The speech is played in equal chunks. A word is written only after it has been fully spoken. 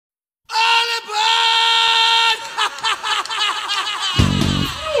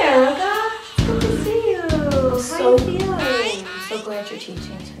your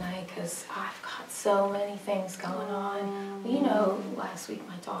teaching tonight because I've got so many things going on. You know, last week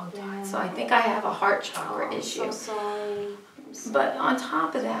my dog died, so I think I have a heart chakra issue. I'm so sorry. But on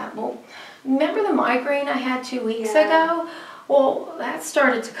top of that, well, remember the migraine I had 2 weeks ago? Well, that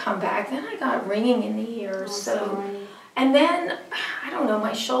started to come back. Then I got ringing in the ears. Sorry. And then, I don't know,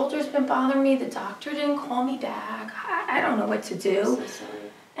 my shoulder's been bothering me. The doctor didn't call me back. I don't know what to do. I'm so sorry.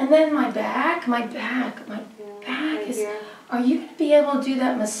 And then my back is... Are you going to be able to do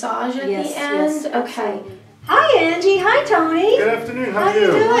that massage at the end? Yes, okay. Absolutely. Hi, Angie. Hi, Tony. Good afternoon. How are you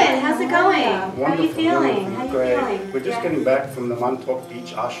doing? How's it going? Wonderful. How are you feeling? How are you Great. feeling? We're just getting back from the Montauk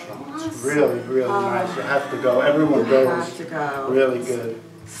Beach ashram. It's really, really nice. You have to go. Everyone goes. You have to go. Really good.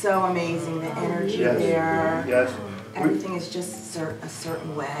 So amazing. The energy Yes. there. Yes. Everything is just a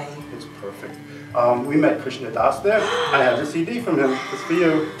certain way. It's perfect. We met Krishna Das there. I have the CD from him. It's for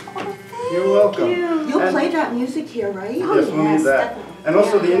you. You're welcome. You'll play that music here, right? Yes, we'll need that. definitely. And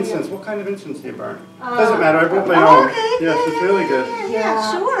also the incense. What kind of incense do you burn? Doesn't matter. I brought my own. Okay. Yes, it's really good.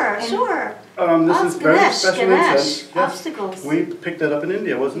 Yeah, sure. This is very special incense. Yes. Obstacles. We picked it up in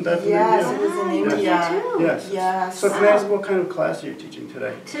India, wasn't that from Yes, India? it was in India. Yes. Yes. So can I ask what kind of class are you teaching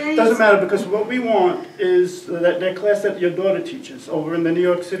today? Today's- Doesn't matter because what we want is that class that your daughter teaches over in the New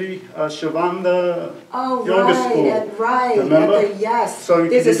York City Shivanda Oh, yoga right, school. right. Remember? Yes. So you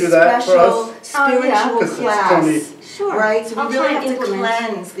There's can a do that for special us? spiritual Because class. Tony. Sure. Right, so I'll we try really and have to implement.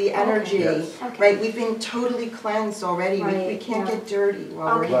 cleanse the energy. Yes. Okay. Right, we've been totally cleansed already. We Right, can't yeah. get dirty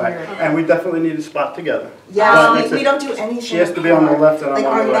while Okay. we're Right. here. And we definitely need a spot together. Yes, Right. we don't do anything. She has to be on the left and I'm like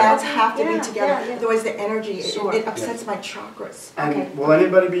on our the right. mats have to Yeah, be together. yeah. Otherwise, the energy Sure. it upsets my chakras. And Okay. will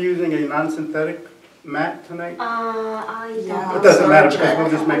anybody be using a non-synthetic mat tonight? I don't Yeah. know. It doesn't matter Sorry, because we'll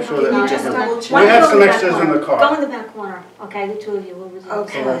just make sure that Can you we just can. double check? Why We don't have you some go in the extras back in the corner? car. Go in the back corner. Okay, the two of you will reserve.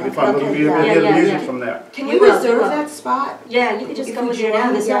 Okay. So that'll be fun. Okay, We'll be yeah. able to hear the Yeah, music yeah. from there. Can We you will, reserve we will. that spot? Yeah, you can just If go we in there now.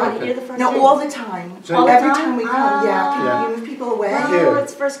 join, There's yeah. nobody. You're the first No, in. all the time. So All the Every time? time we come, yeah. Can Yeah. you move people away? Well, Yeah.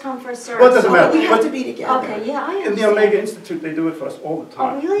 it's first come, first served. Well, it doesn't so- matter. We have But- to be together. Okay, yeah, I In the understand. Omega Institute, they do it for us all the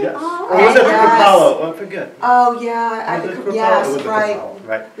time. Oh, really? Yes. Oh, Or was it the okay. Yes. Kapalo? I forget. Oh, yeah. Was it the Kapalo? It Yes, was the right. Kapalo,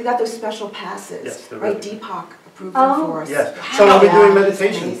 right. We got those special passes. Yes, they're right, really- Deepak approved Oh. them for us. Yes. So we'll be Yeah, doing it's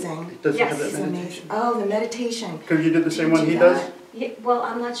meditation. amazing. Does he Yes. have that It's meditation? amazing. Oh, the meditation. Because you did the same Do one you he do does? that? Yeah, well,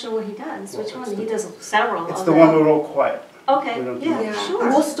 I'm not sure what he does. Which Well, one? it's He the- does several. It's of the them. one where we're all quiet. Okay, we don't do yeah, that. sure.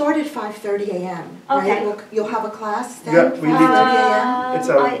 And we'll start at 5:30 a.m. Okay. Right? You'll have a class then? Yeah, we need to- 5:30 a.m. It's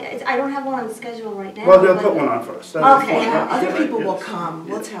a- I don't have one on the schedule right now. Well, they'll but- put one on for us. Okay. Yeah, other Right, people will yes. come.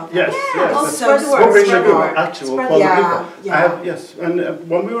 We'll tell them. Yes, Yeah, yes. well, that's- spread the so word. We'll bring the Spread the people. word. Actually, we'll Spread call the the word. people. Yeah, I yeah. have, yes, and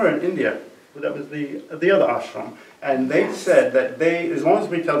when we were in India, that was the other ashram, and they Yes. said that as long as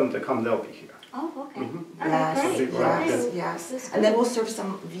we tell them to come, they'll be here. Oh, okay. Mhm. Yes, Okay, great. Right. yes, Nice. yes. That's And then good. we'll serve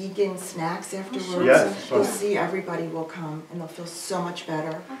some vegan snacks afterwards. Yes, and sure. You'll see everybody will come and they'll feel so much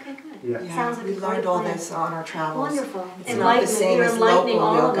better. Okay, good. Yeah. Yeah, Sounds like we a great learned all plan. this on our travels. Wonderful. It's not the Enlightenment. same You're as enlightening local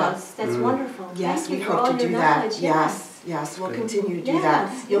all yoga. of us. That's Mm. wonderful. Yes, Thank we you for hope all to your do that. knowledge. Yes, we'll Good. continue to do Yes,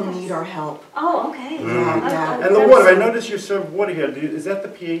 that. You'll yes. need our help. Oh, okay. Mm. Yeah. And the water, I noticed you serve water here. Is that the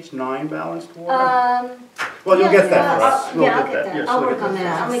pH 9 balanced water? Well, you'll yeah, get that yeah, for us. We'll yeah, I'll get that. Yes, I'll we'll work get on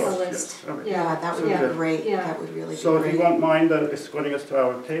that. I'll make a Yes, list. yes, all right. Yeah, that would So be good. great. Yeah. That would really So be if great. you won't mind escorting us to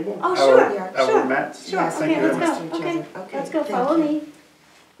our table? Oh, our, sure, Our sure. mats? Sure, Yes, Thank okay, you let's very go. much. to each Okay, other. Okay, let's go. thank Follow you. me.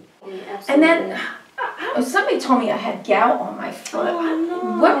 And then, I don't know, somebody told me I had gout on my foot. Oh, no.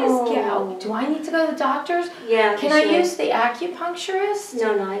 What is gout? Do I need to go to the doctor's? Yeah. Can you I should. use the acupuncturist?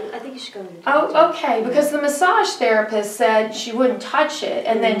 No, I think you should go to the doctor. Oh, okay, because the massage therapist said she wouldn't touch it,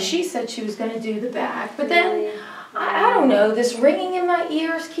 and then Mm. she said she was going to do the back. But then, Really? I don't know, this ringing in my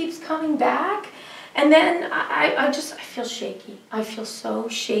ears keeps coming back, and then I feel shaky. I feel so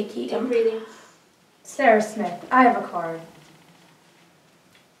shaky. Deep breathing. Sarah Smith, I have a card.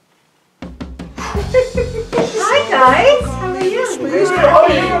 Hi guys, how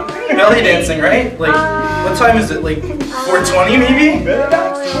are you? Belly dancing, right? Like, what time is it? Like 4:20 maybe?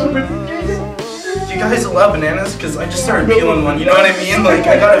 Do you guys allow bananas? Because I just started peeling one, you know what I mean? Like,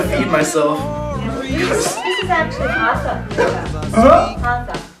 I gotta feed myself. This is actually hatha yoga. Huh?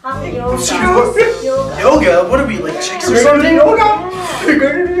 Hatha yoga. Yoga? What are we, like chicks or something? Okay.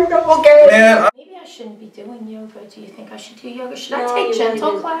 Man, Maybe I shouldn't be doing yoga. Do you think I should do yoga? Should I No, take you gentle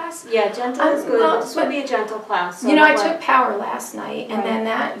really do. class? Yeah, gentle is good. well, This would be a gentle class. So You know, I what- took power last night, and then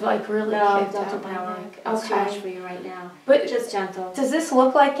that like really No, kicked don't do out my power. neck. It's too much for Okay, you right now. but Just gentle. does this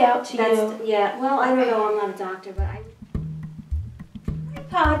look like gout to That's you? yeah. Well, I don't know. I'm not a doctor, but I.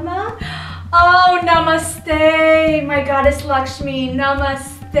 Padma. Oh, namaste, my goddess Lakshmi,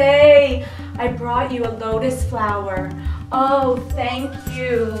 namaste. I brought you a lotus flower. Oh, thank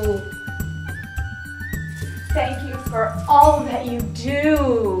you. Thank you for all that you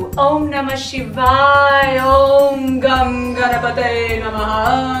do. Om Namah Shivaya. Om Gam Ganapate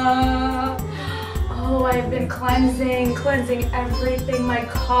Namaha. Oh, I've been cleansing everything, my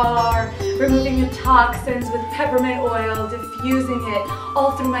car, removing the toxins with peppermint oil, diffusing it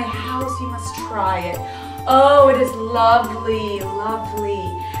all through my house. You must try it. Oh, it is lovely, lovely.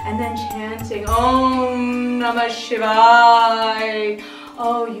 And then chanting Om Namah Shivaya.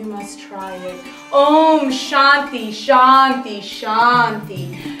 Oh, you must try it. Om Shanti, Shanti,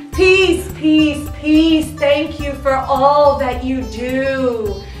 Shanti. Peace, peace, peace. Thank you for all that you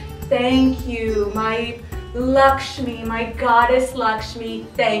do. Thank you, my Lakshmi, my goddess Lakshmi.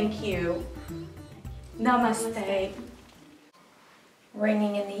 Thank you. Namaste.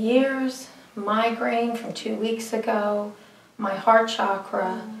 Ringing in the ears, migraine from 2 weeks ago, my heart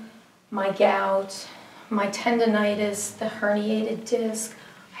chakra, my gout, my tendonitis, the herniated disc.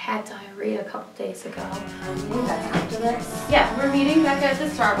 I had diarrhea a couple days ago. After this? Yeah, we're meeting back at the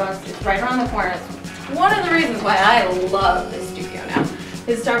Starbucks. It's right around the corner. It's one of the reasons why I love this studio now.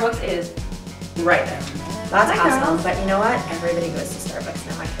 His Starbucks is right there. That's awesome, but you know what? Everybody goes to Starbucks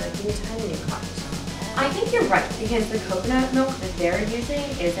now. I feel like you need to find a new coffee shop. I think you're right, because the coconut milk that they're using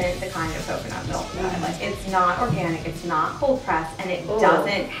isn't the kind of coconut milk that I like. It's not organic, it's not cold pressed, and it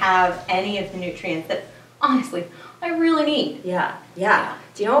doesn't have any of the nutrients that, honestly, I really need. Yeah.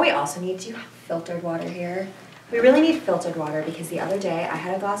 Do you know what we also need? Do you have filtered water here? We really need filtered water because the other day I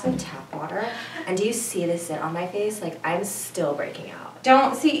had a glass of tap water, and do you see this sit on my face? Like, I'm still breaking out.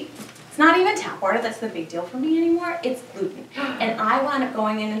 Don't see, it's not even tap water that's the big deal for me anymore, it's gluten. And I wound up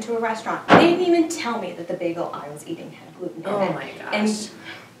going into a restaurant. They didn't even tell me that the bagel I was eating had gluten in it. Oh my gosh. And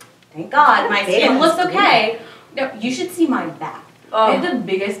thank God, my skin looks okay. No, you should see my back. I have the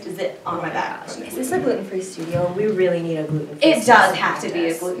biggest zit on my back. Is this a gluten-free studio? We really need a gluten-free It space does have like to be a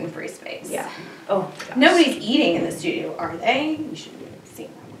this. gluten-free space. Yeah. Oh my gosh. Nobody's eating in the studio, are they? You should have seen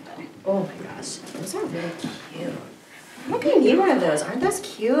them one day. Oh my gosh. Those are really cute. I think I need one of those. Aren't those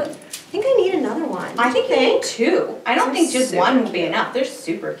cute? I think I need another one. I think you need two. I don't Those think are just super one would be cute. enough. They're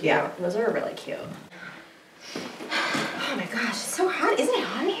super cute. Yeah, those are really cute. Oh my gosh, it's so hot. Isn't it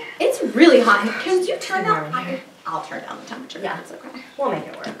hot in here? It's really hot. Can you turn warm in down? here. I'll turn down the temperature. Yeah. It's okay. We'll make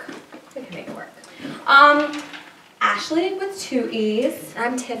it work. We can make it work. Ashley with 2 E's.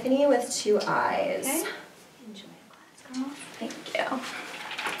 I'm Tiffany with 2 I's. Okay. Enjoy your class, girl. Thank you.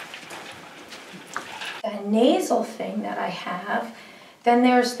 That nasal thing that I have. Then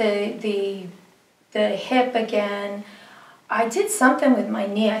there's the hip again. I did something with my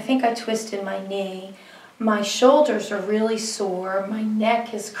knee. I think I twisted my knee. My shoulders are really sore. My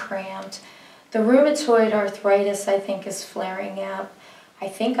neck is cramped. The rheumatoid arthritis, I think, is flaring up. I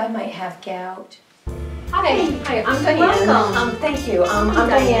think I might have gout. Hi, I'm Diane. Welcome. Thank you. I'm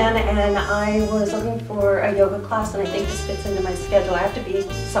Diane, and I was looking for a yoga class, and I think this fits into my schedule. I have to be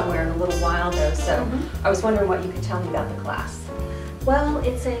somewhere in a little while, though, so I was wondering what you could tell me about the class. Well,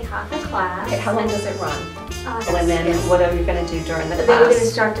 it's a hatha class. Okay, how long does it run? Yes, And then yes. what are you going to do during the Then we're going to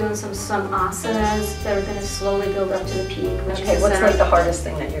class? start doing some asanas that are going to slowly build up to the peak, which Okay, is what's center. like the hardest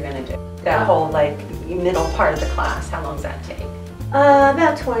thing that you're going to do? That whole like middle part of the class, how long does that take?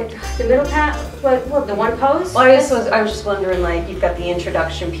 About 20. The middle part, what the one pose? Well, I was just wondering, like, you've got the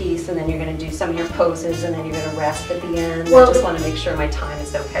introduction piece, and then you're going to do some of your poses, and then you're going to rest at the end. Well, I just want to make sure my time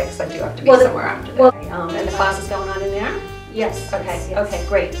is okay, because I do have to be Well, somewhere after that. And the class is going on in there? Yes. Okay, yes, yes. okay,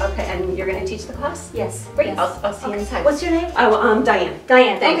 great. Okay, and you're going to teach the class? Yes. Great, yes. I'll see you Okay. inside. What's your name? Oh, Diane.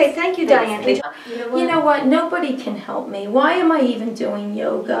 Diane. Thanks. Okay, thank you, Thanks. Diane. Thanks. You know what? Nobody can help me. Why am I even doing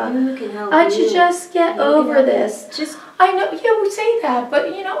yoga? You can help I you. should just get You over can help this. Just I know you say that,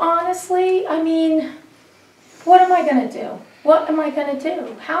 but you know, honestly, I mean, what am I going to do? What am I going to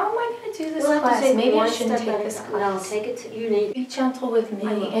do? How am I going to do this we'll have to class? take Maybe I one shouldn't step take at a this time. class. No, take it to, you need. Be gentle with I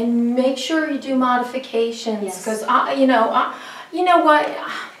will. me and make sure you do modifications, Yes. because you know what?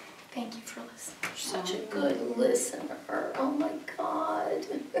 Thank you for listening. You're such a good listener. Oh my God.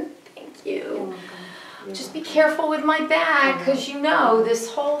 Thank you. Just be careful with my back, because you know this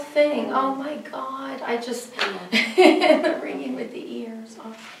whole thing. Oh my God. I just ringing with the ears.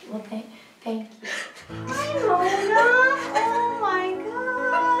 Oh, well, thank you. Hi, Mona. Oh my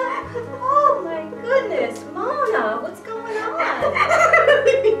God. Oh my goodness, Mona. What's going on? Oh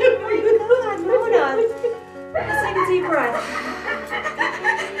my God, Mona. Let's take a deep breath.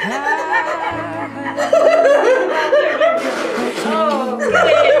 Oh,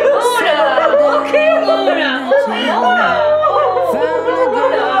 Mona. Okay, Mona. Oh, Mona. Oh,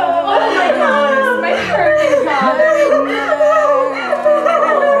 Mona. Oh my God. My perfect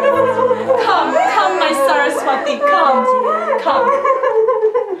Come, my Saraswati, come.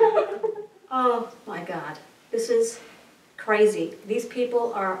 Oh my God. crazy. These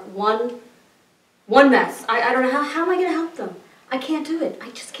people are one mess. I don't know how am I going to help them? I can't do it.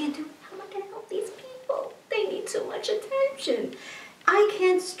 I just can't do it. How am I going to help these people? They need so much attention. I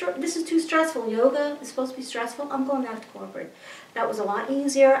can't, this is too stressful. Yoga is supposed to be stressful. I'm going back to corporate. That was a lot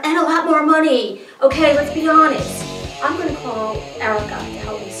easier and a lot more money. Okay, let's be honest. I'm going to call Erica to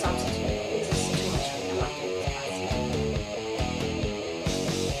help me substitute. It's just too much for me. I'm not doing this class.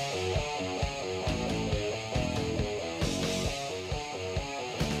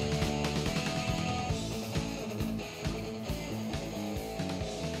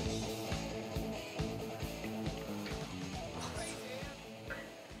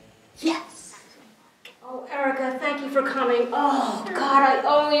 Yes. Oh, Erica, thank you for coming. Oh, God, I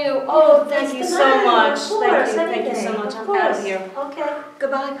owe you. Oh, thank you so much. Thank you so much. I'm out of here. Okay,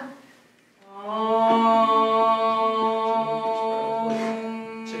 goodbye.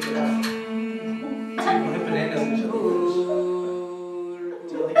 Check it out.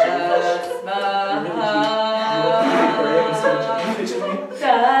 My bananas and jellyfish. Do you like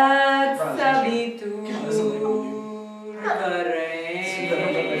jellyfish?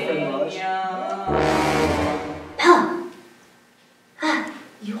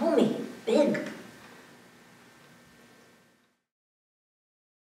 You owe me big.